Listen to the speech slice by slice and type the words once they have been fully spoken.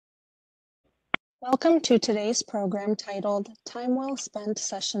Welcome to today's program titled Time Well Spent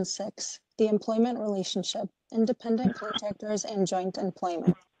Session 6, The Employment Relationship, Independent Contractors and Joint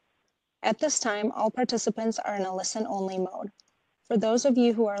Employment. At this time, all participants are in a listen-only mode. For those of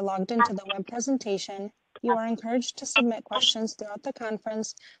you who are logged into the web presentation, you are encouraged to submit questions throughout the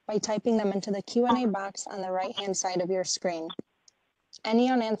conference by typing them into the Q&A box on the right-hand side of your screen. Any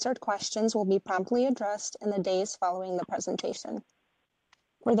unanswered questions will be promptly addressed in the days following the presentation.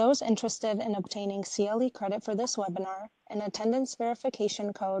 For those interested in obtaining CLE credit for this webinar, an attendance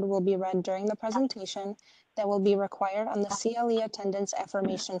verification code will be read during the presentation that will be required on the CLE attendance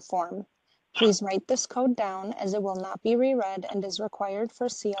affirmation form. Please write this code down as it will not be reread and is required for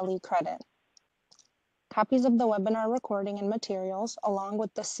CLE credit. Copies of the webinar recording and materials, along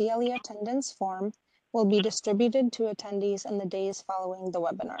with the CLE attendance form, will be distributed to attendees in the days following the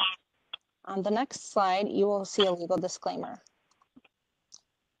webinar. On the next slide, you will see a legal disclaimer.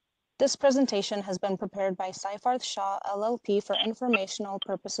 This presentation has been prepared by Seyfarth Shaw LLP for informational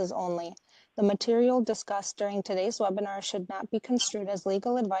purposes only. The material discussed during today's webinar should not be construed as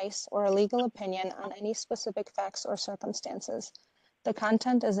legal advice or a legal opinion on any specific facts or circumstances. The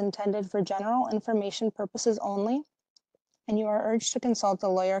content is intended for general information purposes only, and you are urged to consult a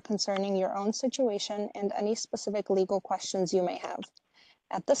lawyer concerning your own situation and any specific legal questions you may have.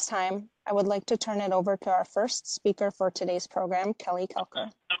 At this time, I would like to turn it over to our first speaker for today's program, Kelly Kelker.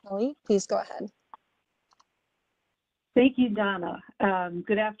 Kelly, please go ahead. Thank you, Donna.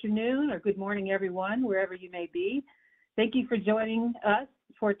 Good afternoon or good morning, everyone, wherever you may be. Thank you for joining us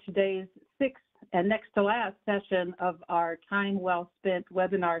for today's sixth and next to last session of our Time Well Spent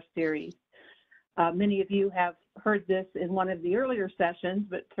webinar series. Many of you have heard this in one of the earlier sessions,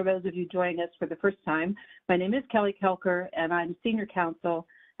 but for those of you joining us for the first time, my name is Kelly Kelker, and I'm Senior Counsel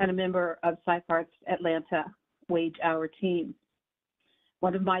and a member of Seyfarth's Atlanta Wage Hour team.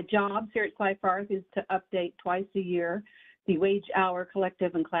 One of my jobs here at Seyfarth is to update twice a year the Wage Hour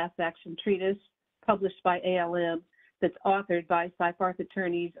Collective and Class Action Treatise published by ALM that's authored by Seyfarth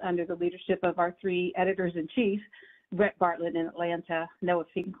attorneys under the leadership of our three editors-in-chief, Brett Bartlett in Atlanta, Noah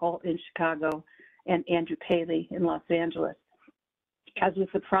Finkel in Chicago, and Andrew Paley in Los Angeles. As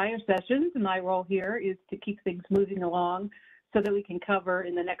with the prior sessions, my role here is to keep things moving along so that we can cover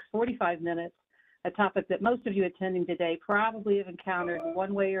in the next 45 minutes a topic that most of you attending today probably have encountered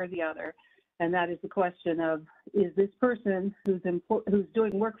one way or the other, and that is the question of, is this person who's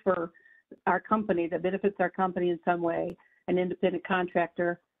doing work for our company that benefits our company in some way an independent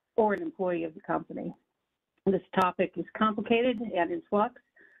contractor or an employee of the company? This topic is complicated and in flux,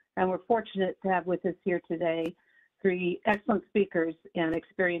 and we're fortunate to have with us here today three excellent speakers and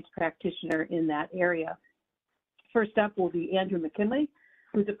experienced practitioner in that area. First up will be Andrew McKinley,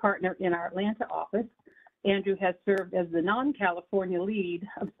 who's a partner in our Atlanta office. Andrew has served as the non-California lead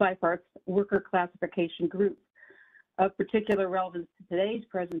of Seyfarth's Worker Classification Group. Of particular relevance to today's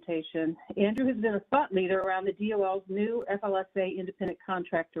presentation, Andrew has been a thought leader around the DOL's new FLSA independent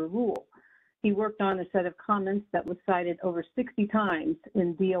contractor rule. He worked on a set of comments that was cited over 60 times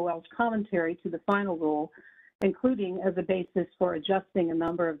in DOL's commentary to the final rule, including as a basis for adjusting a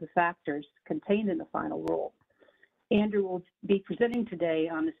number of the factors contained in the final rule. Andrew will be presenting today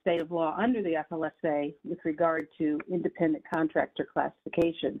on the state of law under the FLSA with regard to independent contractor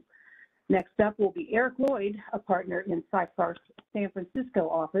classification. Next up will be Eric Lloyd, a partner in Seyfarth's San Francisco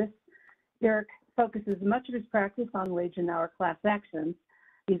office. Eric focuses much of his practice on wage and hour class actions.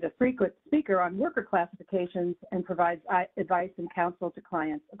 He's a frequent speaker on worker classifications and provides advice and counsel to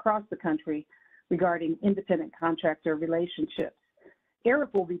clients across the country regarding independent contractor relationships.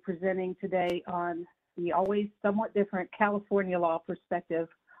 Eric will be presenting today on the always somewhat different California law perspective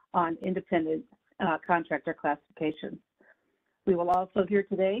on independent contractor classification. We will also hear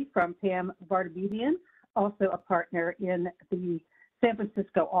today from Pam Vartabedian, also a partner in the San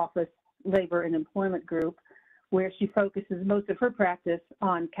Francisco office Labor and Employment Group, where she focuses most of her practice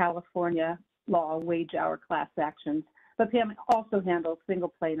on California law wage hour class actions, but Pam also handles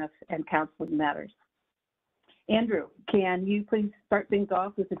single plaintiff and counseling matters. Andrew, can you please start things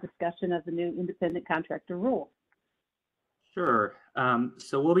off with a discussion of the new independent contractor rule? Sure.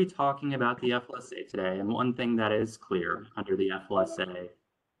 So we'll be talking about the FLSA today, and one thing that is clear under the FLSA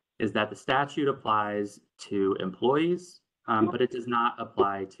is that the statute applies to employees, but it does not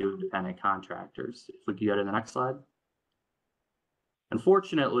apply to independent contractors. If we could go to the next slide.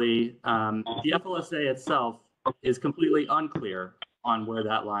 Unfortunately, the FLSA itself is completely unclear on where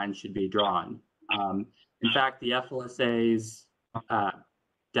that line should be drawn. In fact, the FLSA's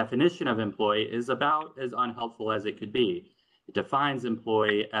definition of employee is about as unhelpful as it could be. It defines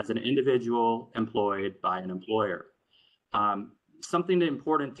employee as an individual employed by an employer. something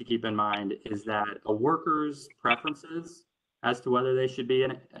important to keep in mind is that a worker's preferences as to whether they should be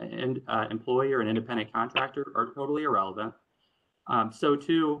an employee or an independent contractor are totally irrelevant. So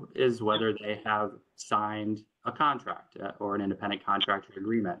too is whether they have signed a contract or an independent contractor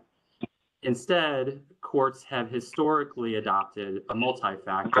agreement. Instead, courts have historically adopted a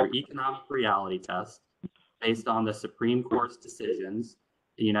multi-factor economic reality test based on the Supreme Court's decisions,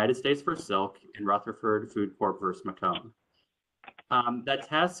 the United States v. Silk and Rutherford Food Corp v. McComb. That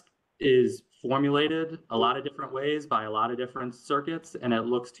test is formulated a lot of different ways by a lot of different circuits, and it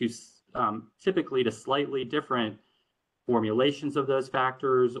looks to typically to slightly different formulations of those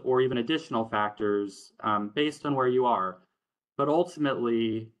factors or even additional factors based on where you are. But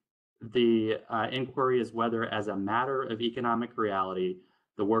ultimately, the inquiry is whether, as a matter of economic reality,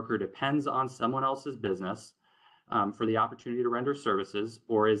 the worker depends on someone else's business for the opportunity to render services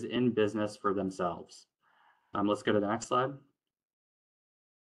or is in business for themselves. Let's go to the next slide.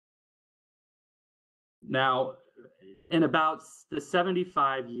 Now, in about the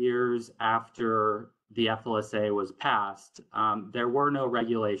 75 years after the FLSA was passed, there were no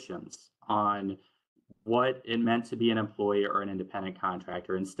regulations on what it meant to be an employee or an independent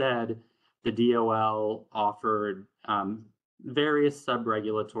contractor. Instead, the DOL offered various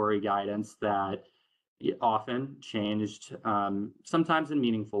sub-regulatory guidance that often changed, sometimes in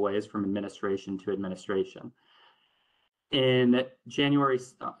meaningful ways, from administration to administration. In January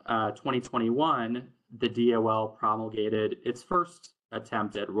 2021, the DOL promulgated its first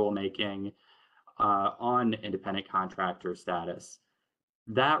attempt at rulemaking on independent contractor status.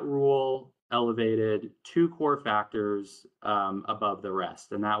 That rule elevated two core factors above the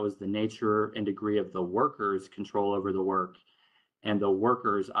rest, and that was the nature and degree of the worker's control over the work and the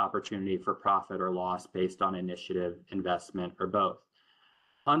worker's opportunity for profit or loss based on initiative, investment, or both.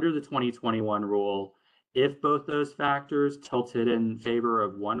 Under the 2021 rule, if both those factors tilted in favor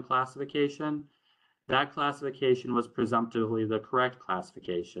of one classification, that classification was presumptively the correct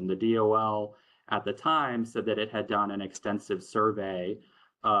classification. The DOL at the time said that it had done an extensive survey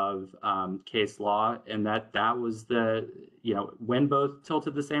of case law, and that was the, when both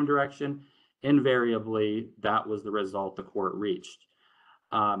tilted the same direction, invariably that was the result the court reached.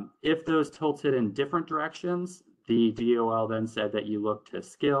 If those tilted in different directions, the DOL then said that you look to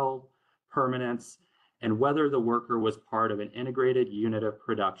skill, permanence, and whether the worker was part of an integrated unit of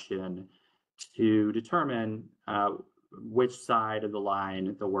production to determine which side of the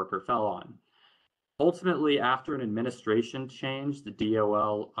line the worker fell on. Ultimately, after an administration change, the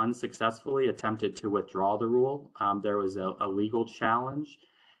DOL unsuccessfully attempted to withdraw the rule. There was a legal challenge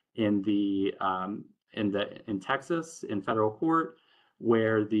in Texas in federal court,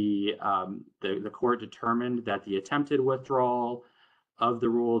 where the court determined that the attempted withdrawal of the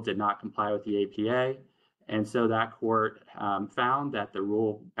rule did not comply with the APA. And so that court found that the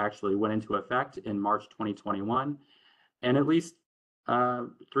rule actually went into effect in March 2021. And at least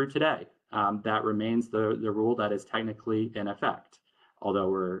through today, that remains the rule that is technically in effect,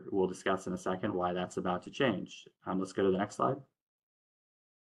 although we'll discuss in a second why that's about to change. Let's go to the next slide.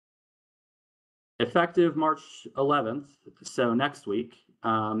 Effective March 11th, so next week,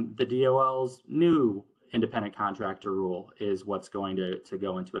 the DOL's new independent contractor rule is what's going to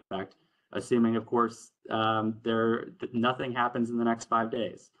go into effect, assuming, of course, nothing happens in the next 5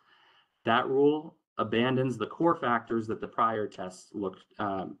 days. That rule abandons the core factors that the prior tests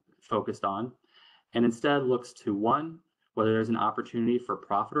focused on, and instead looks to, one, whether there's an opportunity for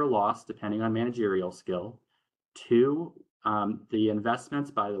profit or loss depending on managerial skill, two, the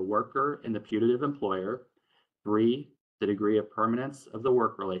investments by the worker in the putative employer, three, the degree of permanence of the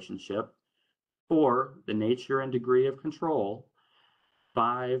work relationship, four, the nature and degree of control,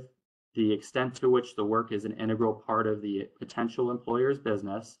 five, the extent to which the work is an integral part of the potential employer's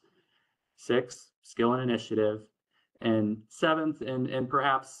business, six, skill and initiative, and seventh, and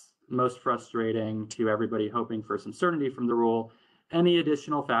perhaps most frustrating to everybody hoping for some certainty from the rule, any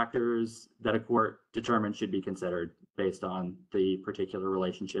additional factors that a court determined should be considered based on the particular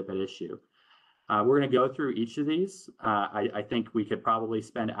relationship at issue. We're going to go through each of these. I think we could probably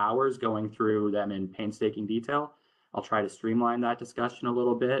spend hours going through them in painstaking detail. I'll try to streamline that discussion a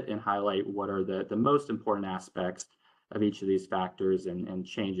little bit and highlight what are the most important aspects of each of these factors and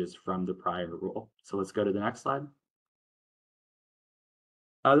changes from the prior rule. So let's go to the next slide.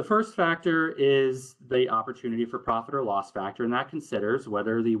 The first factor is the opportunity for profit or loss factor, and that considers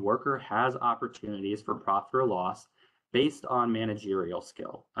whether the worker has opportunities for profit or loss based on managerial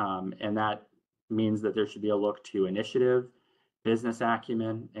skill. And that means that there should be a look to initiative, business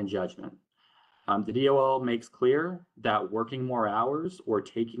acumen, and judgment. The DOL makes clear that working more hours or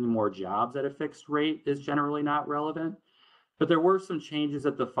taking more jobs at a fixed rate is generally not relevant, But there were some changes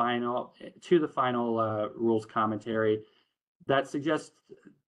at the final rules commentary that suggest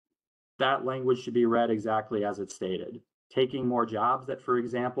that language should be read exactly as it's stated. Taking more jobs that, for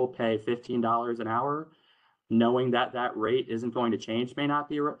example, pay $15 an hour, knowing that that rate isn't going to change may not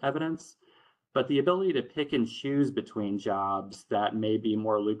be evidence, but the ability to pick and choose between jobs that may be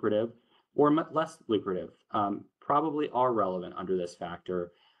more lucrative or less lucrative probably are relevant under this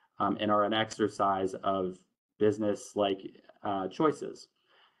factor and are an exercise of business-like choices.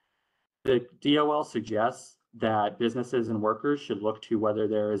 The DOL suggests that businesses and workers should look to whether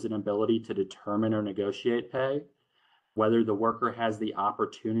there is an ability to determine or negotiate pay, whether the worker has the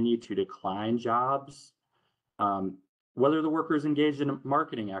opportunity to decline jobs, whether the worker is engaged in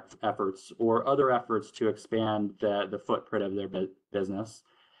marketing efforts or other efforts to expand the footprint of their business,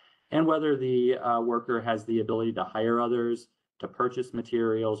 and whether the worker has the ability to hire others, to purchase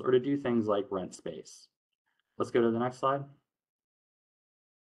materials, or to do things like rent space. Let's go to the next slide.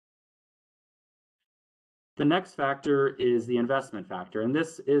 The next factor is the investment factor, and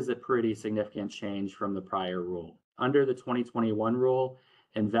this is a pretty significant change from the prior rule. Under the 2021 rule,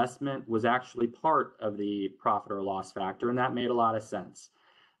 investment was actually part of the profit or loss factor, and that made a lot of sense.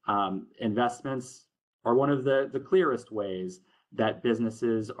 Investments are one of the clearest ways that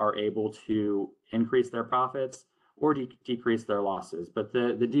businesses are able to increase their profits or decrease their losses. But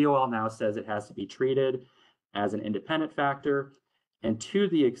the DOL now says it has to be treated as an independent factor, and to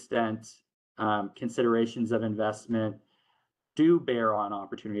the extent considerations of investment do bear on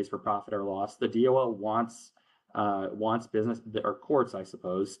opportunities for profit or loss, the DOL wants business or courts, I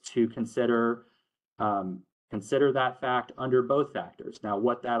suppose, to consider that fact under both factors. Now,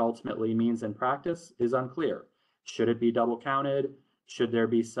 what that ultimately means in practice is unclear. Should it be double counted? Should there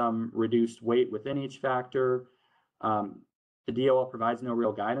be some reduced weight within each factor? The DOL provides no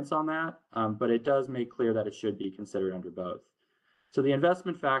real guidance on that, but it does make clear that it should be considered under both. So the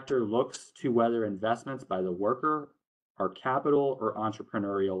investment factor looks to whether investments by the worker are capital or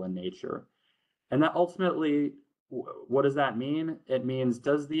entrepreneurial in nature. And that ultimately, what does that mean? It means,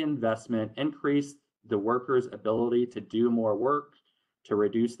 does the investment increase the worker's ability to do more work, to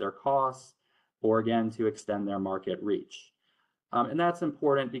reduce their costs, or again, to extend their market reach? And that's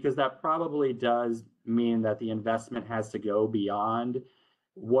important because that probably does mean that the investment has to go beyond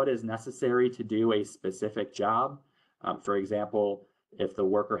what is necessary to do a specific job. For example, if the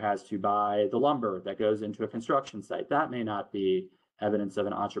worker has to buy the lumber that goes into a construction site, that may not be evidence of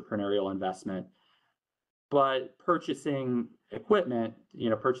an entrepreneurial investment. But purchasing equipment,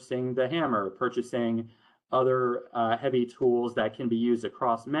 purchasing the hammer, purchasing other heavy tools that can be used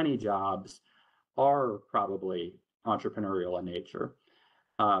across many jobs are probably entrepreneurial in nature.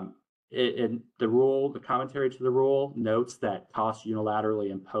 The commentary to the rule notes that costs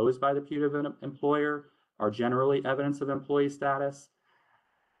unilaterally imposed by the putative employer are generally evidence of employee status.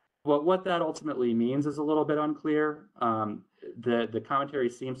 But what that ultimately means is a little bit unclear. The commentary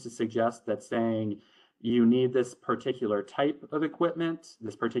seems to suggest that saying you need this particular type of equipment,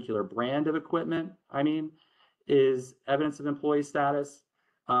 this particular brand of equipment, is evidence of employee status.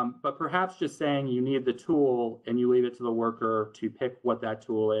 But perhaps just saying you need the tool and you leave it to the worker to pick what that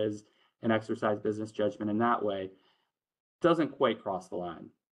tool is and exercise business judgment in that way doesn't quite cross the line.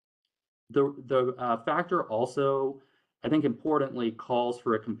 The factor also, I think importantly, calls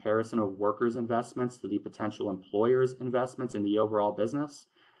for a comparison of workers' investments to the potential employer's investments in the overall business.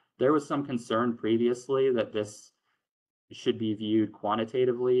 There was some concern previously that this should be viewed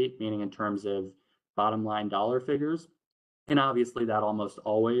quantitatively, meaning in terms of bottom line dollar figures. And obviously that almost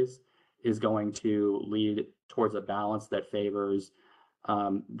always is going to lead towards a balance that favors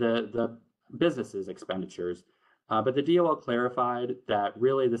the business's expenditures. But the DOL clarified that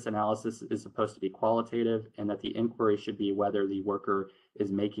really this analysis is supposed to be qualitative and that the inquiry should be whether the worker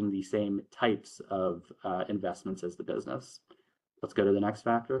is making the same types of investments as the business. Let's go to the next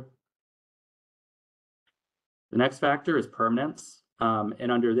factor. The next factor is permanence. And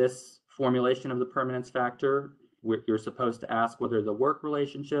under this formulation of the permanence factor, you're supposed to ask whether the work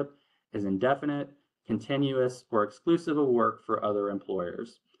relationship is indefinite, continuous, or exclusive of work for other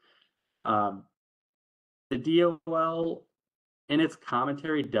employers. The DOL, in its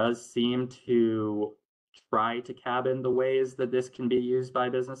commentary, does seem to try to cabin the ways that this can be used by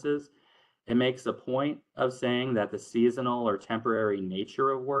businesses. It makes a point of saying that the seasonal or temporary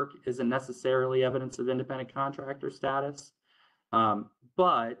nature of work isn't necessarily evidence of independent contractor status.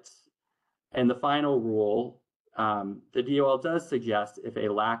 But in the final rule, the DOL does suggest if a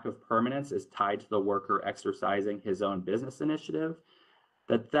lack of permanence is tied to the worker exercising his own business initiative,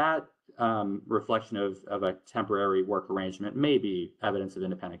 that reflection of a temporary work arrangement may be evidence of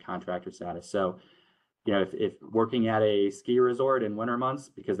independent contractor status. So if working at a ski resort in winter months,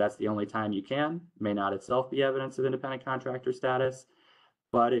 because that's the only time you can, may not itself be evidence of independent contractor status.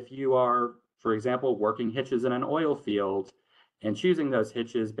 But if you are, for example, working hitches in an oil field and choosing those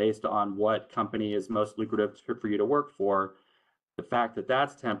hitches based on what company is most lucrative for you to work for, the fact that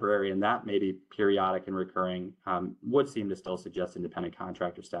that's temporary and that may be periodic and recurring would seem to still suggest independent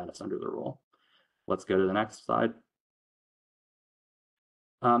contractor status under the rule. Let's go to the next slide.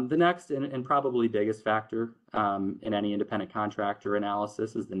 The next and probably biggest factor in any independent contractor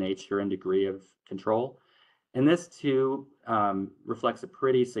analysis is the nature and degree of control. And this too reflects a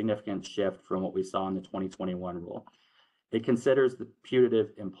pretty significant shift from what we saw in the 2021 rule. It considers the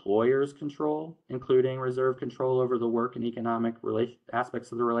putative employer's control, including reserve control over the work and economic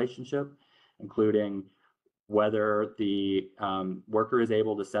aspects of the relationship, including whether the worker is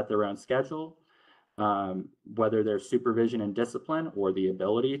able to set their own schedule, whether there's supervision and discipline or the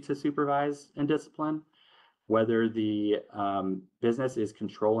ability to supervise and discipline, whether the business is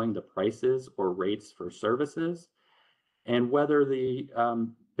controlling the prices or rates for services, and whether the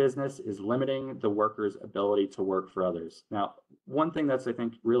business is limiting the worker's ability to work for others. Now, one thing that's, I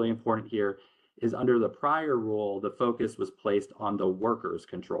think, really important here is under the prior rule, the focus was placed on the worker's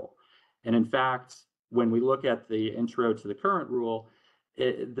control. And in fact, when we look at the intro to the current rule,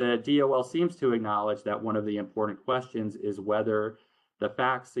 the DOL seems to acknowledge that one of the important questions is whether the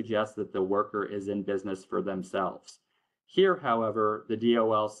facts suggest that the worker is in business for themselves. Here, however, the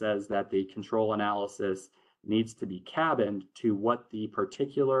DOL says that the control analysis needs to be cabined to what the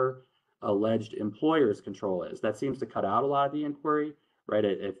particular alleged employer's control is. That seems to cut out a lot of the inquiry, right?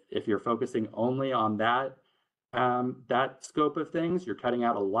 If you're focusing only on that scope of things, you're cutting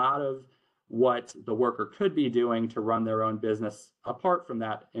out a lot of what the worker could be doing to run their own business apart from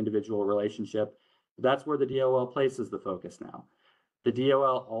that individual relationship. That's where the DOL places the focus now. The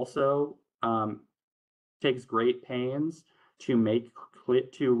DOL also takes great pains to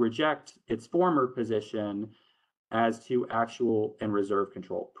reject its former position as to actual and reserve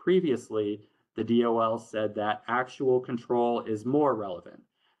control. Previously, the DOL said that actual control is more relevant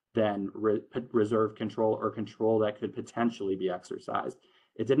than reserve control or control that could potentially be exercised.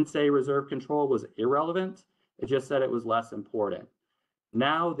 It didn't say reserve control was irrelevant. It just said it was less important.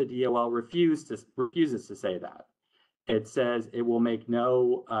 Now the DOL refuses to say that. It says it will it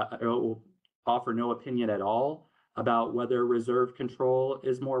will offer no opinion at all about whether reserve control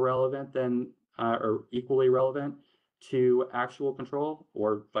is more relevant than or equally relevant to actual control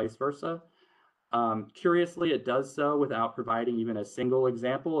or vice versa. Curiously, it does so without providing even a single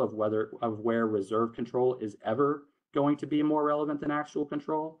example of where reserve control is ever going to be more relevant than actual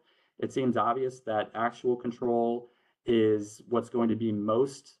control. It seems obvious that actual control is what's going to be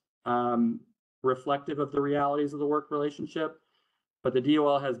most reflective of the realities of the work relationship. But the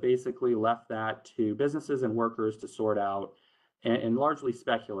DOL has basically left that to businesses and workers to sort out and largely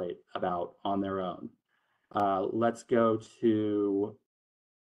speculate about on their own. Let's go to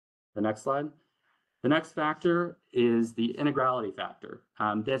the next slide. The next factor is the integrality factor.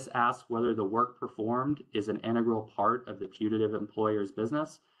 This asks whether the work performed is an integral part of the putative employer's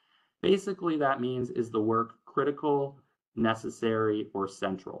business. Basically, that means, is the work critical, necessary, or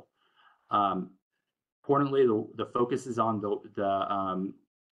central? Importantly, the focus is on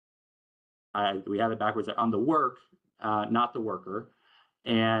we have it backwards, on the work, not the worker.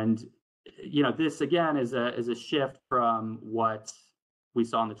 And this again is a shift from what we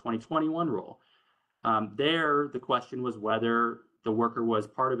saw in the 2021 rule. There, the question was whether the worker was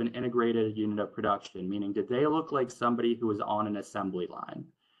part of an integrated unit of production, meaning did they look like somebody who was on an assembly line?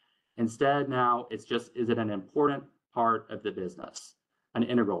 Instead, now it's just, is it an important part of the business, an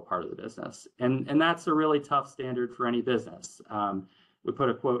integral part of the business? And that's a really tough standard for any business. We put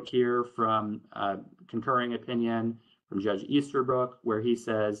a quote here from concurring opinion from Judge Easterbrook, where he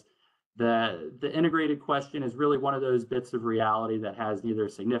says, the integrated question is really one of those bits of reality that has neither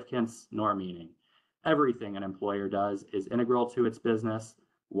significance nor meaning. Everything an employer does is integral to its business.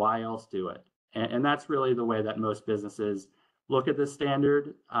 Why else do it? And that's really the way that most businesses look at this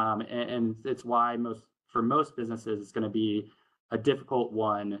standard. And it's why for most businesses, it's going to be a difficult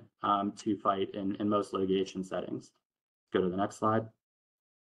one to fight in most litigation settings. Go to the next slide.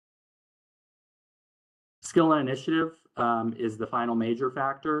 Skill and initiative is the final major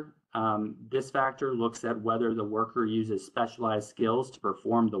factor. This factor looks at whether the worker uses specialized skills to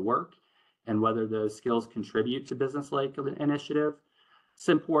perform the work and whether those skills contribute to business-like initiative. It's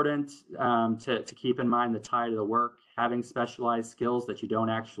important to keep in mind the tie to the work. Having specialized skills that you don't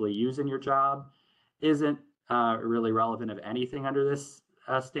actually use in your job isn't really relevant of anything under this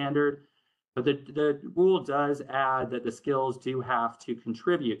standard. But the rule does add that the skills do have to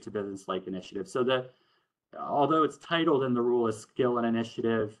contribute to business-like initiative. So although it's titled in the rule as skill and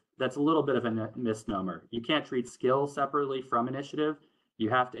initiative, that's a little bit of a misnomer. You can't treat skill separately from initiative. You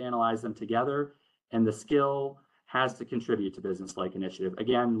have to analyze them together, and the skill has to contribute to business-like initiative.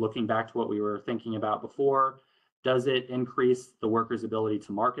 Again, looking back to what we were thinking about before, does it increase the worker's ability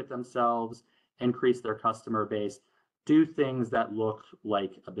to market themselves, increase their customer base, do things that look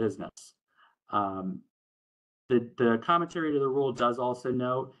like a business? The commentary to the rule does also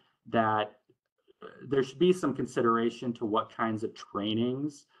note that there should be some consideration to what kinds of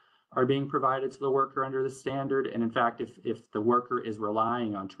trainings are being provided to the worker under the standard. And in fact, if the worker is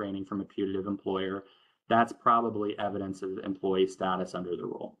relying on training from a putative employer, that's probably evidence of employee status under the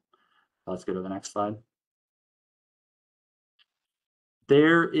rule. Let's go to the next slide.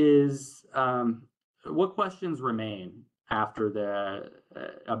 There is, what questions remain after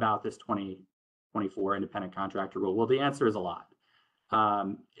about this 2024 independent contractor rule? Well, the answer is a lot.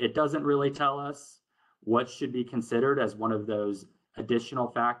 It doesn't really tell us what should be considered as one of those additional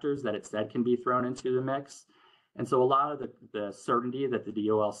factors that it said can be thrown into the mix. And so a lot of the certainty that the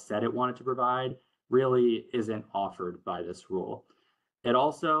DOL said it wanted to provide really isn't offered by this rule. It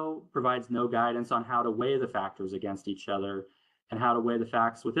also provides no guidance on how to weigh the factors against each other and how to weigh the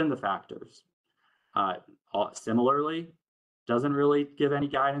facts within the factors. Similarly, doesn't really give any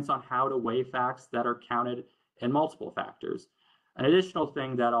guidance on how to weigh facts that are counted in multiple factors. An additional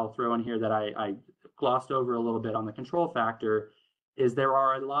thing that I'll throw in here that I glossed over a little bit on the control factor is there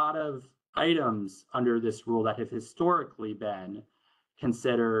are a lot of items under this rule that have historically been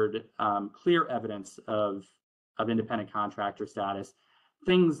considered clear evidence of independent contractor status.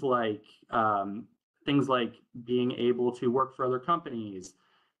 Things like being able to work for other companies,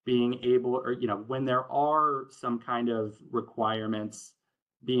 being able, or when there are some kind of requirements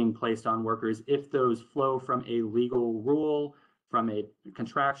being placed on workers, if those flow from a legal rule, from a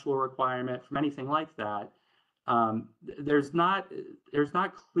contractual requirement, from anything like that, there's not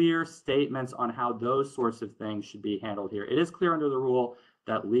clear statements on how those sorts of things should be handled here. It is clear under the rule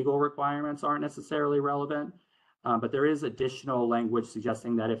that legal requirements aren't necessarily relevant, but there is additional language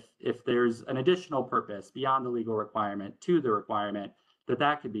suggesting that if there's an additional purpose beyond the legal requirement to the requirement,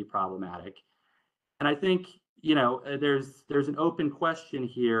 that could be problematic. And I think there's an open question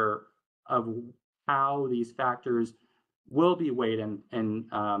here of how these factors will be weighed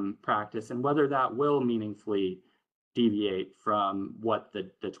in practice and whether that will meaningfully deviate from what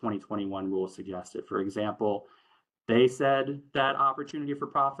the 2021 rule suggested. For example, they said that opportunity for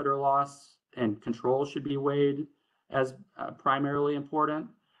profit or loss and control should be weighed as primarily important.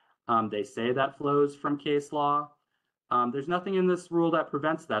 They say that flows from case law. There's nothing in this rule that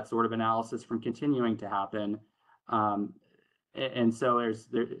prevents that sort of analysis from continuing to happen. And so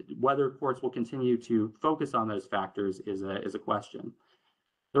whether courts will continue to focus on those factors is a question.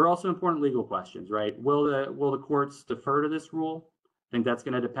 There are also important legal questions, right? Will the courts defer to this rule? I think that's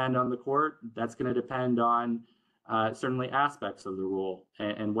going to depend on the court. That's going to depend on certainly aspects of the rule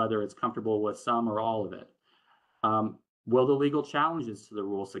and whether it's comfortable with some or all of it. Will the legal challenges to the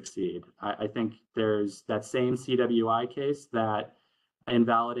rule succeed? I think there's that same CWI case that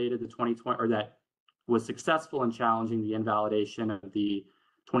invalidated the 2020, or that was successful in challenging the invalidation of the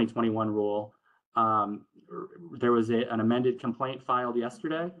 2021 rule. There was an amended complaint filed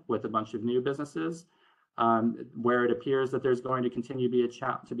yesterday with a bunch of new businesses where it appears that there's going to continue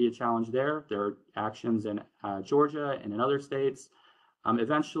to be a challenge there. There are actions in Georgia and in other states.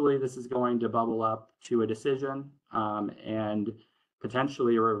 Eventually, this is going to bubble up to a decision and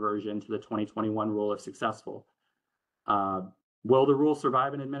potentially a reversion to the 2021 rule if successful. Will the rule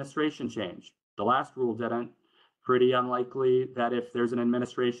survive an administration change? The last rule didn't. Pretty unlikely that if there's an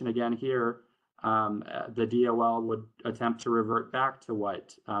administration again here, the DOL would attempt to revert back to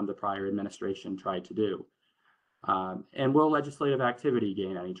what the prior administration tried to do. And will legislative activity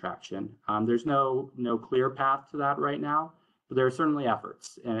gain any traction? There's no clear path to that right now, but there are certainly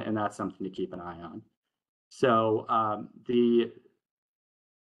efforts, and that's something to keep an eye on. So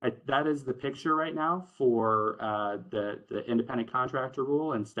that is the picture right now for the independent contractor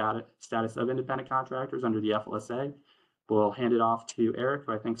rule and status of independent contractors under the FLSA. We'll hand it off to Eric,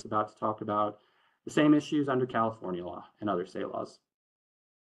 who I think is about to talk about the same issues under California law and other state laws.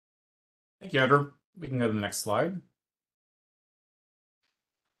 Thank you, Andrew. We can go to the next slide.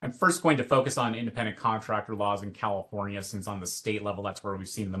 I'm first going to focus on independent contractor laws in California, since on the state level, that's where we've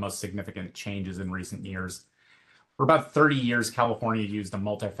seen the most significant changes in recent years. For about 30 years, California used a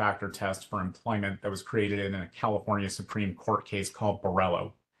multi-factor test for employment that was created in a California Supreme Court case called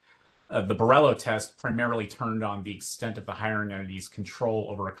Borrello. The Borrello test primarily turned on the extent of the hiring entity's control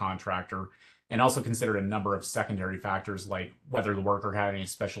over a contractor, and also considered a number of secondary factors like whether the worker had any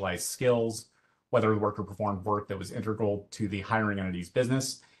specialized skills, whether the worker performed work that was integral to the hiring entity's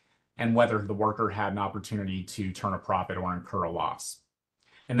business, and whether the worker had an opportunity to turn a profit or incur a loss.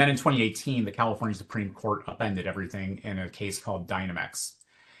 And then in 2018, the California Supreme Court upended everything in a case called Dynamex.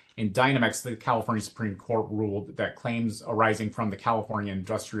 In Dynamex, the California Supreme Court ruled that claims arising from the California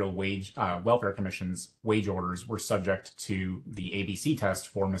Industrial Welfare Commission's wage orders were subject to the ABC test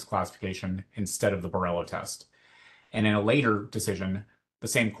for misclassification instead of the Borello test. And in a later decision, the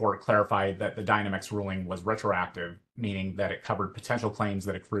same court clarified that the Dynamex ruling was retroactive, meaning that it covered potential claims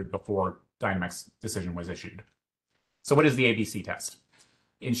that accrued before Dynamex decision was issued. So what is the ABC test?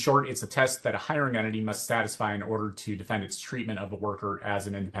 In short, it's a test that a hiring entity must satisfy in order to defend its treatment of a worker as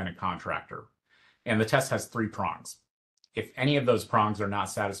an independent contractor. And the test has 3 prongs. If any of those prongs are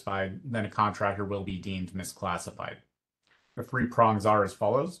not satisfied, then a contractor will be deemed misclassified. The 3 prongs are as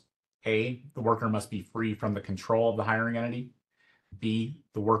follows. A, the worker must be free from the control of the hiring entity. B,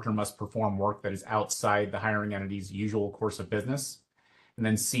 the worker must perform work that is outside the hiring entity's usual course of business. And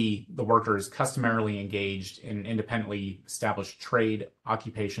then C, the worker is customarily engaged in an independently established trade,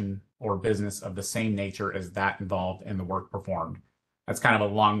 occupation, or business of the same nature as that involved in the work performed. That's kind of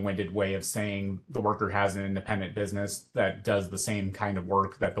a long-winded way of saying the worker has an independent business that does the same kind of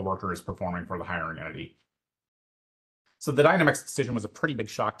work that the worker is performing for the hiring entity. So the Dynamex decision was a pretty big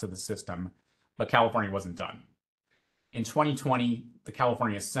shock to the system, but California wasn't done. In 2020, the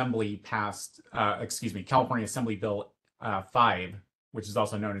California Assembly passed, California Assembly Bill 5, which is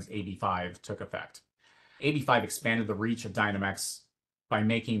also known as AB5, took effect. AB5 expanded the reach of Dynamex by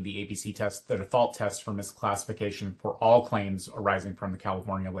making the ABC test the default test for misclassification for all claims arising from the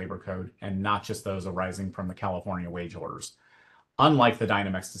California Labor Code and not just those arising from the California wage orders. Unlike the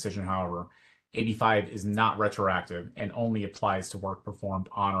Dynamex decision, however, AB5 is not retroactive and only applies to work performed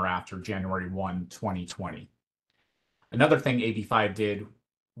on or after January 1, 2020. Another thing AB5 did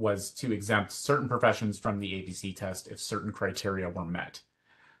was to exempt certain professions from the ABC test if certain criteria were met.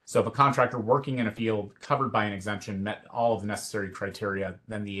 So if a contractor working in a field covered by an exemption met all of the necessary criteria,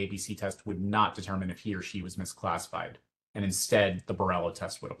 then the ABC test would not determine if he or she was misclassified, and instead the Borello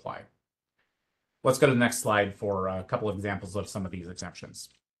test would apply. Let's go to the next slide for a couple of examples of some of these exemptions.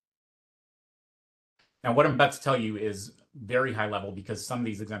 Now, what I'm about to tell you is very high level because some of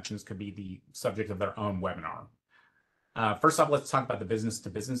these exemptions could be the subject of their own webinar. First off, let's talk about the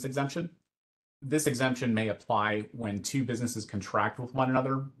business-to-business exemption. This exemption may apply when 2 businesses contract with one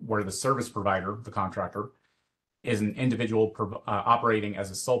another, where the service provider, the contractor, is an individual operating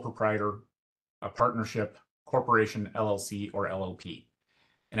as a sole proprietor, a partnership, corporation, LLC, or LLP.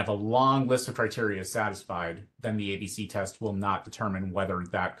 And if a long list of criteria is satisfied, then the ABC test will not determine whether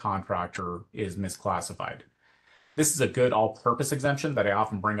that contractor is misclassified. This is a good all-purpose exemption that I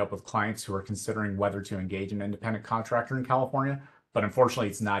often bring up with clients who are considering whether to engage an independent contractor in California, but unfortunately,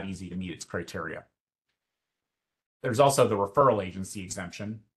 it's not easy to meet its criteria. There's also the referral agency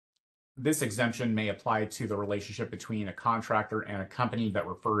exemption. This exemption may apply to the relationship between a contractor and a company that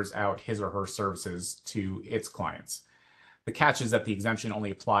refers out his or her services to its clients. The catch is that the exemption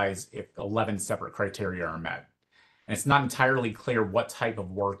only applies if 11 separate criteria are met. And it's not entirely clear what type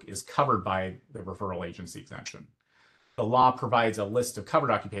of work is covered by the referral agency exemption. The law provides a list of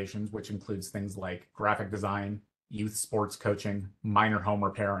covered occupations, which includes things like graphic design, youth sports coaching, minor home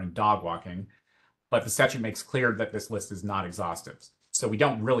repair, and dog walking. But the statute makes clear that this list is not exhaustive. So we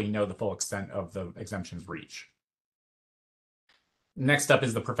don't really know the full extent of the exemption's reach. Next up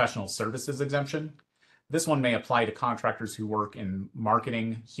is the professional services exemption. This one may apply to contractors who work in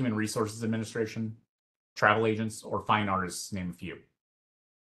marketing, human resources administration, travel agents, or fine artists, to name a few.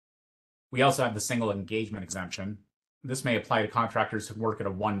 We also have the single engagement exemption. This may apply to contractors who work at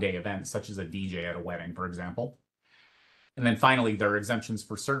a one-day event, such as a DJ at a wedding, for example. And then finally, there are exemptions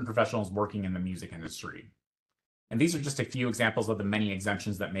for certain professionals working in the music industry. And these are just a few examples of the many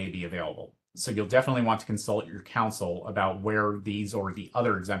exemptions that may be available. So you'll definitely want to consult your counsel about where these or the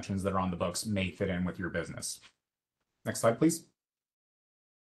other exemptions that are on the books may fit in with your business. Next slide, please.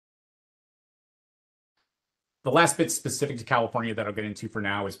 The last bit specific to California that I'll get into for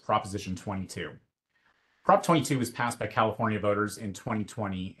now is Proposition 22. Prop 22 was passed by California voters in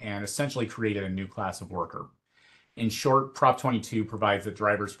 2020 and essentially created a new class of worker. In short, Prop 22 provides that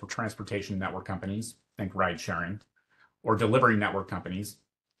drivers for transportation network companies, think ride sharing, or delivery network companies,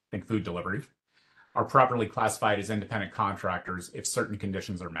 think food delivery, are properly classified as independent contractors if certain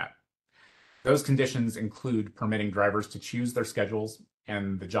conditions are met. Those conditions include permitting drivers to choose their schedules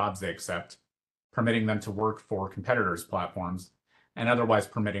and the jobs they accept, permitting them to work for competitors' platforms, and otherwise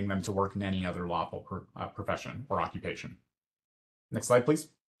permitting them to work in any other lawful profession or occupation. Next slide, please.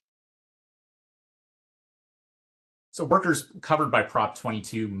 So workers covered by Prop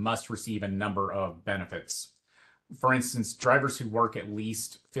 22 must receive a number of benefits. For instance, drivers who work at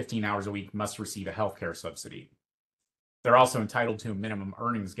least 15 hours a week must receive a healthcare subsidy. They're also entitled to a minimum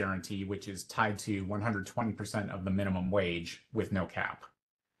earnings guarantee, which is tied to 120% of the minimum wage with no cap.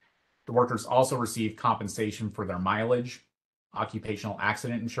 The workers also receive compensation for their mileage, occupational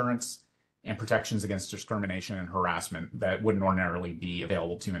accident insurance, and protections against discrimination and harassment that wouldn't ordinarily be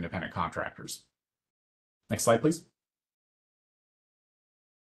available to independent contractors. Next slide, please.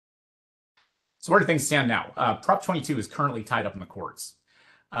 So where do things stand now? Prop 22 is currently tied up in the courts.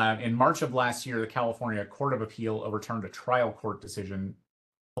 In March of last year, the California Court of Appeal overturned a trial court decision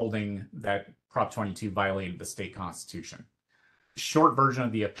holding that Prop 22 violated the state constitution. The short version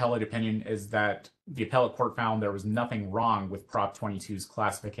of the appellate opinion is that the appellate court found there was nothing wrong with Prop 22's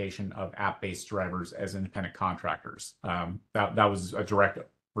classification of app-based drivers as independent contractors. That was a direct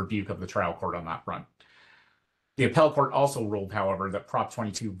rebuke of the trial court on that front. The appellate court also ruled, however, that Prop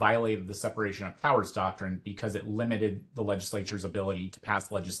 22 violated the separation of powers doctrine because it limited the legislature's ability to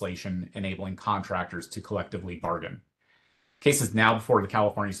pass legislation enabling contractors to collectively bargain. The case is now before the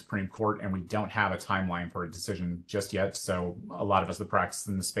California Supreme Court, and we don't have a timeline for a decision just yet, so a lot of us that practice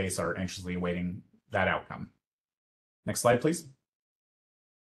in the space are anxiously awaiting that outcome. Next slide, please.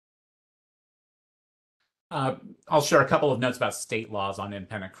 I'll share a couple of notes about state laws on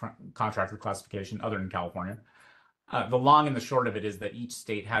independent contractor classification other than California. The long and the short of it is that each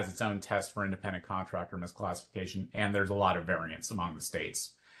state has its own test for independent contractor misclassification, and there's a lot of variance among the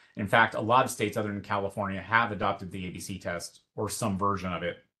states. In fact, a lot of states other than California have adopted the ABC test or some version of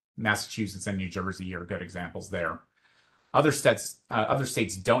it. Massachusetts and New Jersey are good examples there. Other states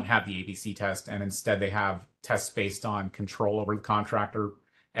don't have the ABC test, and instead they have tests based on control over the contractor,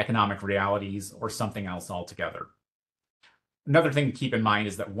 economic realities, or something else altogether. Another thing to keep in mind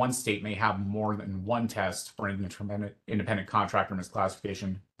is that one state may have more than one test for independent contractor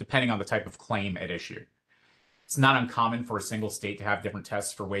misclassification, depending on the type of claim at issue. It's not uncommon for a single state to have different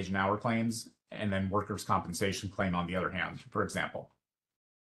tests for wage and hour claims, and then workers' compensation claim on the other hand, for example.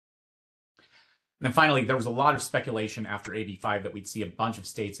 And then finally, there was a lot of speculation after AB5 that we'd see a bunch of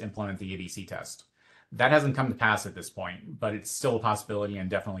states implement the ABC test. That hasn't come to pass at this point, but it's still a possibility and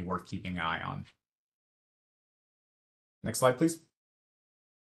definitely worth keeping an eye on. Next slide, please.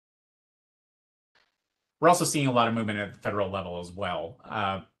 We're also seeing a lot of movement at the federal level as well.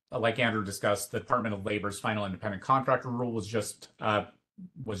 Like Andrew discussed, the Department of Labor's final independent contractor rule was just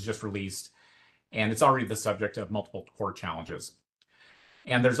released, and it's already the subject of multiple court challenges.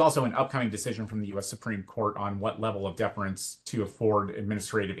 And there's also an upcoming decision from the U.S. Supreme Court on what level of deference to afford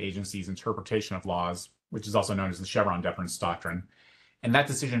administrative agencies' interpretation of laws, which is also known as the Chevron deference doctrine. And that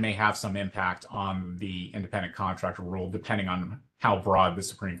decision may have some impact on the independent contractor rule, depending on how broad the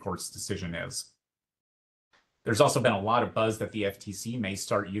Supreme Court's decision is. There's also been a lot of buzz that the FTC may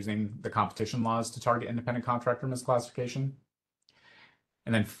start using the competition laws to target independent contractor misclassification.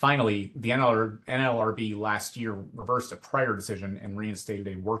 And then finally, the NLRB last year reversed a prior decision and reinstated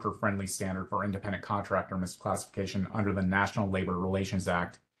a worker-friendly standard for independent contractor misclassification under the National Labor Relations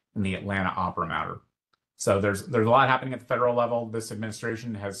Act in the Atlanta Opera matter. So there's a lot happening at the federal level. This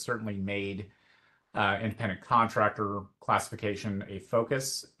administration has certainly made independent contractor classification a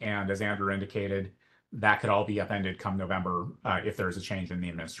focus. And as Andrew indicated, that could all be upended come November if there's a change in the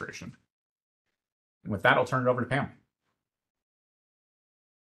administration. And with that, I'll turn it over to Pam.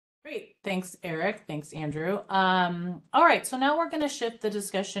 Great. Thanks, Eric. Thanks, Andrew. All right. So now we're going to shift the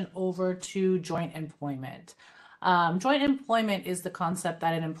discussion over to joint employment. Joint employment is the concept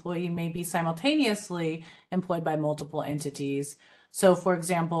that an employee may be simultaneously employed by multiple entities. So, for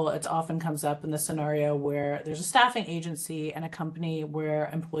example, it often comes up in the scenario where there's a staffing agency and a company where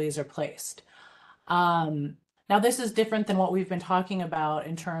employees are placed. Now, this is different than what we've been talking about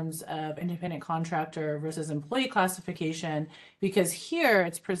in terms of independent contractor versus employee classification, because here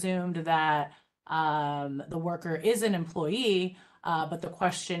it's presumed that the worker is an employee, but the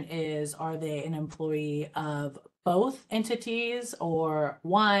question is, are they an employee of both entities or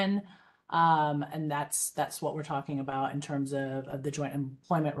one? And that's what we're talking about in terms of the joint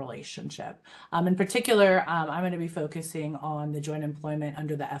employment relationship. In particular, I'm going to be focusing on the joint employment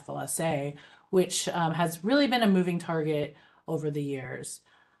under the FLSA, which has really been a moving target over the years.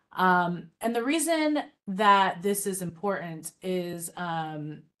 And the reason that this is important is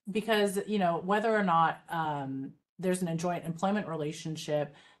because, you know, whether or not there's a joint employment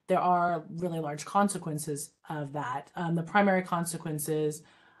relationship, there are really large consequences of that. The primary consequences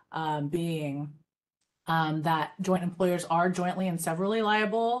being that joint employers are jointly and severally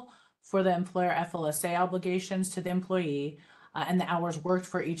liable for the employer FLSA obligations to the employee. and the hours worked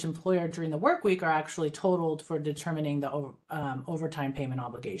for each employer during the work week are actually totaled for determining the overtime payment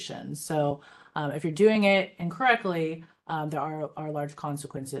obligations. So if you're doing it incorrectly, there are large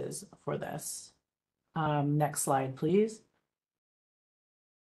consequences for this. Next slide, please.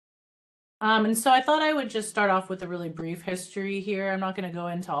 And so I thought I would just start off with a really brief history here. I'm not going to go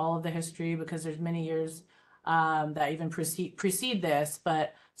into all of the history because there's many years that even precede this,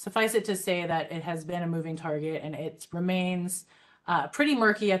 but suffice it to say that it has been a moving target and it remains pretty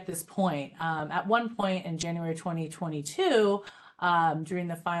murky at this point. At one point in January 2022, during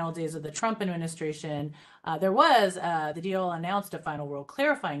the final days of the Trump administration, there was the DOL announced a final rule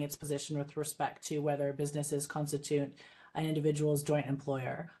clarifying its position with respect to whether businesses constitute an individual's joint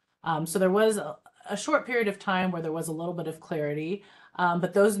employer. So there was a short period of time where there was a little bit of clarity,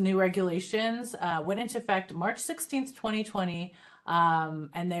 but those new regulations went into effect March 16th, 2020,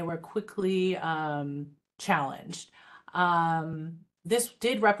 and they were quickly challenged. This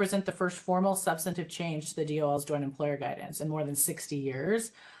did represent the first formal substantive change to the DOL's joint employer guidance in more than 60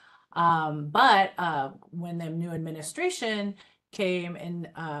 years. But when the new administration came in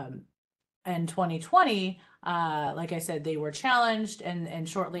 2020, like I said, they were challenged, and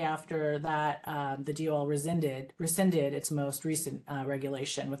shortly after that, the DOL rescinded its most recent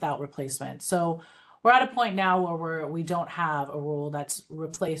regulation without replacement. So we're at a point now where we don't have a rule that's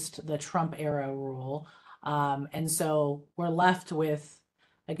replaced the Trump era rule, and so we're left with,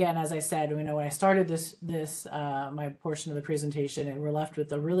 again, as I said, when I started this my portion of the presentation, and we're left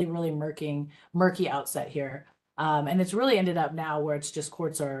with a really murky outset here. And it's really ended up now where it's just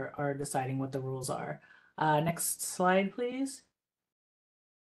courts are deciding what the rules are. Next slide, please.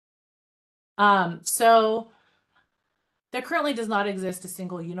 So there currently does not exist a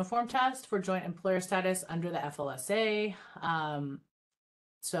single uniform test for joint employer status under the FLSA.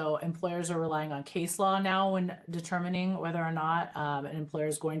 So employers are relying on case law now when determining whether or not an employer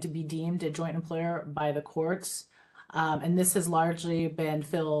is going to be deemed a joint employer by the courts. And this has largely been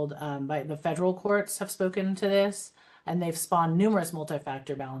filled by the federal courts have spoken to this, and they've spawned numerous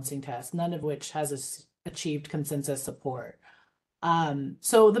multi-factor balancing tests, none of which has achieved consensus support.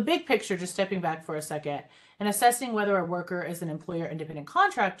 So the big picture, just stepping back for a second, in assessing whether a worker is an employer independent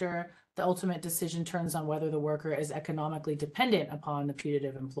contractor, the ultimate decision turns on whether the worker is economically dependent upon the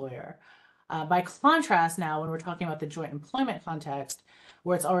putative employer. By contrast, now, when we're talking about the joint employment context,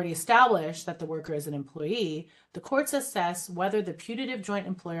 where it's already established that the worker is an employee, the courts assess whether the putative joint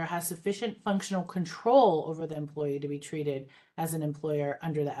employer has sufficient functional control over the employee to be treated as an employer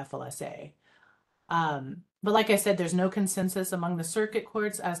under the FLSA. But like I said, there's no consensus among the circuit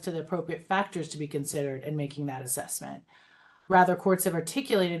courts as to the appropriate factors to be considered in making that assessment. Rather, courts have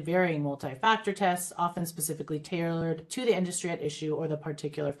articulated varying multi-factor tests, often specifically tailored to the industry at issue or the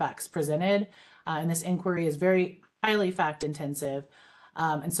particular facts presented. And this inquiry is very highly fact-intensive.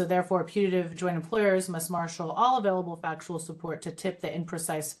 And so therefore, putative joint employers must marshal all available factual support to tip the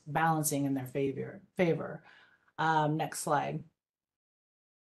imprecise balancing in their favor. Next slide.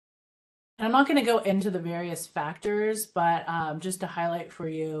 And I'm not going to go into the various factors, but just to highlight for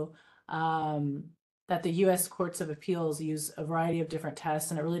you that the U.S. Courts of Appeals use a variety of different tests,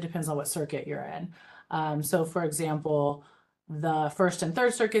 and it really depends on what circuit you're in. So for example, the First and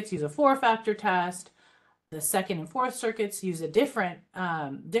Third Circuits use a 4-factor test. The Second and Fourth Circuits use a different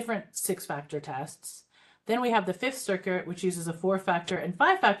 6-factor tests. Then we have the Fifth Circuit, which uses a 4-factor and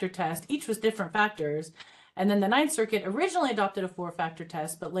 5-factor test, each with different factors. And then the Ninth Circuit originally adopted a 4-factor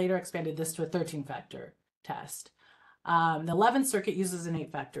test, but later expanded this to a 13-factor test. The 11th Circuit uses an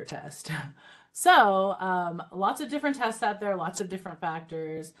 8-factor test. So lots of different tests out there, lots of different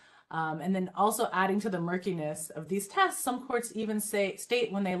factors. And then also adding to the murkiness of these tests, some courts even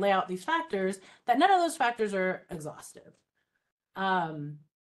state when they lay out these factors that none of those factors are exhaustive. And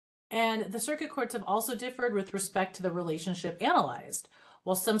the circuit courts have also differed with respect to the relationship analyzed.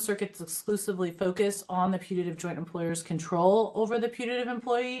 While some circuits exclusively focus on the putative joint employer's control over the putative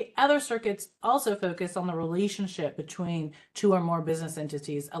employee, other circuits also focus on the relationship between 2 or more business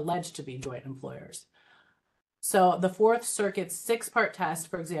entities alleged to be joint employers. So the Fourth Circuit's 6-part test,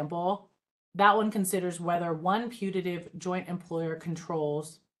 for example, that one considers whether one putative joint employer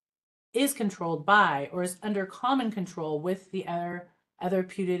is controlled by or is under common control with the other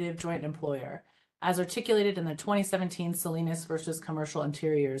putative joint employer, as articulated in the 2017 Salinas versus Commercial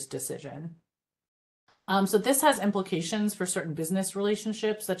Interiors decision. So this has implications for certain business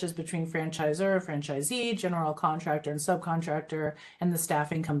relationships, such as between franchisor, franchisee, general contractor, and subcontractor, and the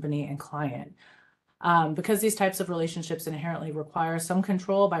staffing company and client. Because these types of relationships inherently require some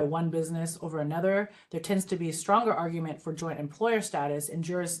control by one business over another, there tends to be a stronger argument for joint employer status in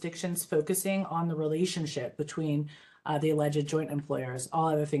jurisdictions focusing on the relationship between the alleged joint employers, all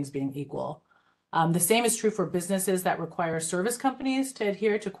other things being equal. The same is true for businesses that require service companies to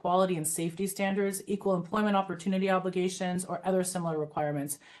adhere to quality and safety standards, equal employment opportunity obligations, or other similar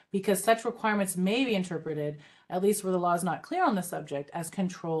requirements, because such requirements may be interpreted, at least where the law is not clear on the subject, as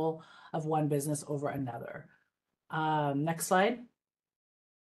control of one business over another. Next slide.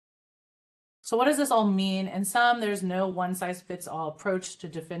 So what does this all mean? In sum, there's no one-size-fits-all approach to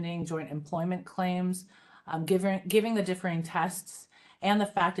defending joint employment claims. Giving the differing tests and the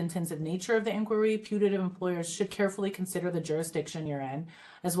fact-intensive nature of the inquiry, putative employers should carefully consider the jurisdiction you're in,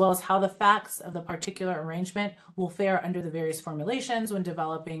 as well as how the facts of the particular arrangement will fare under the various formulations when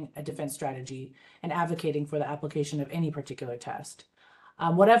developing a defense strategy and advocating for the application of any particular test.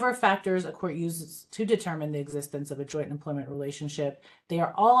 Whatever factors a court uses to determine the existence of a joint employment relationship, they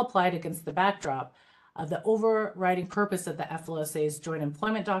are all applied against the backdrop of the overriding purpose of the FLSA's joint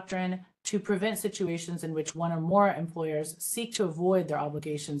employment doctrine to prevent situations in which one or more employers seek to avoid their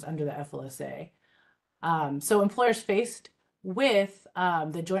obligations under the FLSA. So employers faced with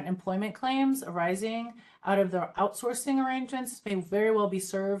the joint employment claims arising out of their outsourcing arrangements may very well be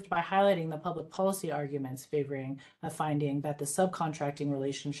served by highlighting the public policy arguments favoring a finding that the subcontracting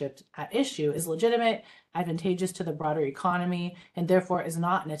relationship at issue is legitimate, advantageous to the broader economy, and therefore is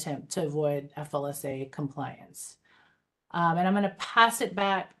not an attempt to avoid FLSA compliance. And I'm going to pass it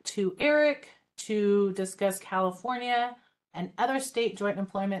back to Eric to discuss California and other state joint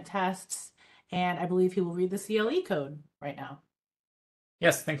employment tests. And I believe he will read the CLE code right now.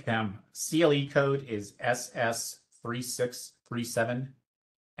 Yes, thank you, Pam. CLE code is SS3637.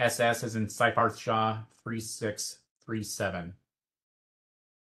 SS is in Seyfarth Shaw 3637.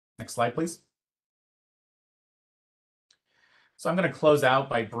 Next slide, please. So I'm going to close out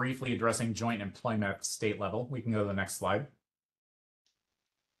by briefly addressing joint employment at state level. We can go to the next slide.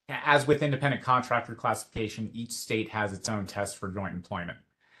 As with independent contractor classification, each state has its own test for joint employment.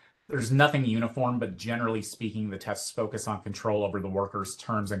 There's nothing uniform, but generally speaking, the tests focus on control over the worker's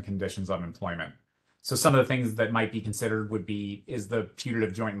terms and conditions of employment. So some of the things that might be considered would be, is the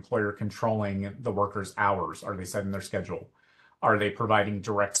putative joint employer controlling the worker's hours? Are they setting their schedule? Are they providing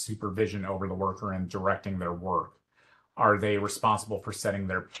direct supervision over the worker and directing their work? Are they responsible for setting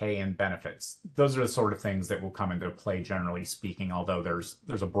their pay and benefits? Those are the sort of things that will come into play, generally speaking, although there's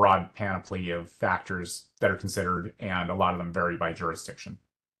a broad panoply of factors that are considered, and a lot of them vary by jurisdiction.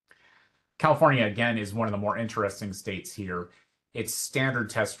 California, again, is one of the more interesting states here. Its standard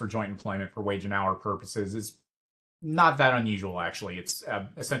test for joint employment for wage and hour purposes is not that unusual, actually. It's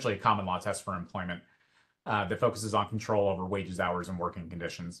essentially a common law test for employment that focuses on control over wages, hours, and working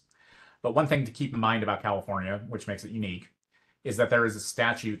conditions. But one thing to keep in mind about California, which makes it unique, is that there is a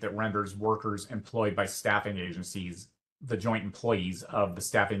statute that renders workers employed by staffing agencies the joint employees of the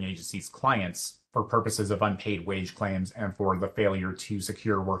staffing agency's clients for purposes of unpaid wage claims and for the failure to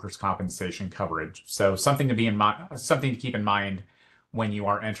secure workers' compensation coverage. So something to keep in mind when you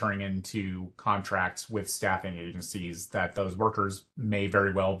are entering into contracts with staffing agencies, that those workers may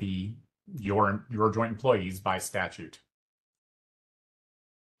very well be your joint employees by statute.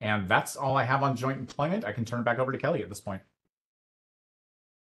 And that's all I have on joint employment. I can turn it back over to Kelly at this point.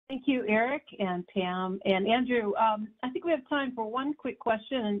 Thank you, Eric and Pam and Andrew. I think we have time for one quick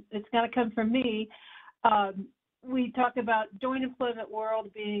question, and it's going to come from me. We talked about joint employment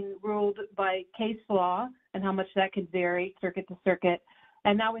world being ruled by case law and how much that could vary circuit to circuit.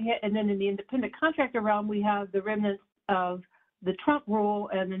 And now and then in the independent contractor realm, we have the remnants of the Trump rule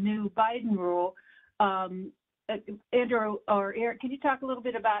and the new Biden rule. Andrew or Eric, can you talk a little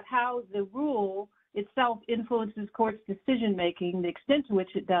bit about how the rule itself influences courts' decision-making, the extent to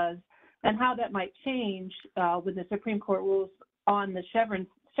which it does, and how that might change when the Supreme Court rules on the Chevron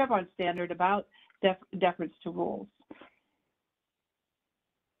standard about deference to rules?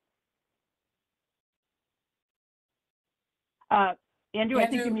 Andrew, I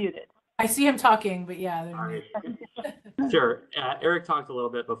think you're muted. I see him talking, but yeah. Right. Sure. Eric talked a little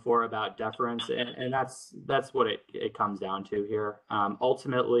bit before about deference, and that's what it comes down to here.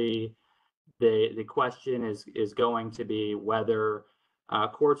 Ultimately, the question is going to be whether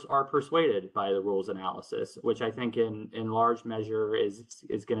courts are persuaded by the rules analysis, which I think in large measure is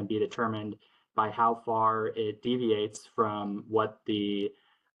going to be determined by how far it deviates from what the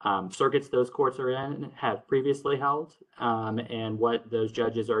circuits those courts are in have previously held, and what those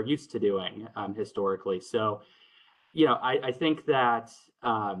judges are used to doing historically. So, I think that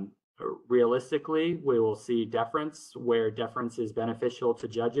realistically, we will see deference where deference is beneficial to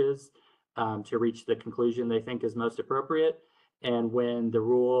judges to reach the conclusion they think is most appropriate. And when the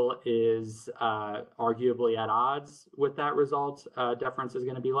rule is arguably at odds with that result, deference is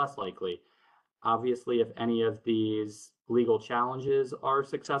going to be less likely. Obviously, if any of these legal challenges are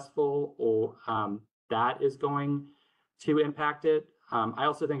successful, or that is going to impact it. I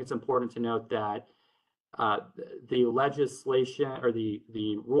also think it's important to note that the legislation or the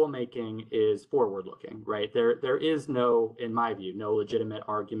rulemaking is forward-looking, right? There is no, in my view, no legitimate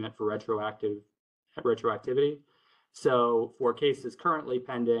argument for retroactivity. So for cases currently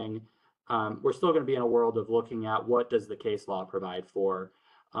pending, we're still going to be in a world of looking at what does the case law provide for.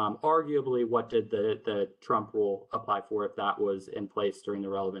 Arguably, what did the Trump rule apply for if that was in place during the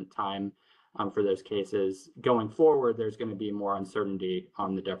relevant time for those cases? Going forward, there's going to be more uncertainty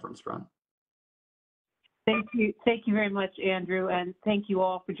on the deference front. Thank you very much, Andrew, and thank you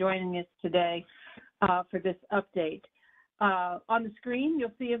all for joining us today for this update. On the screen,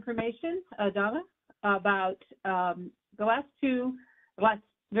 you'll see information, Donna, about the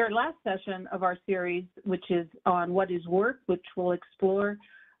very last session of our series, which is on what is work, which will explore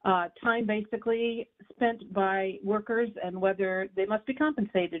time basically spent by workers and whether they must be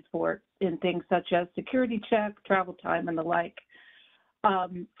compensated for in things such as security check, travel time, and the like.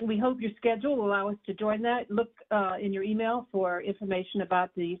 We hope your schedule will allow us to join that. Look in your email for information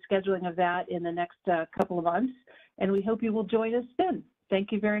about the scheduling of that in the next couple of months, and we hope you will join us then.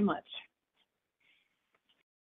 Thank you very much.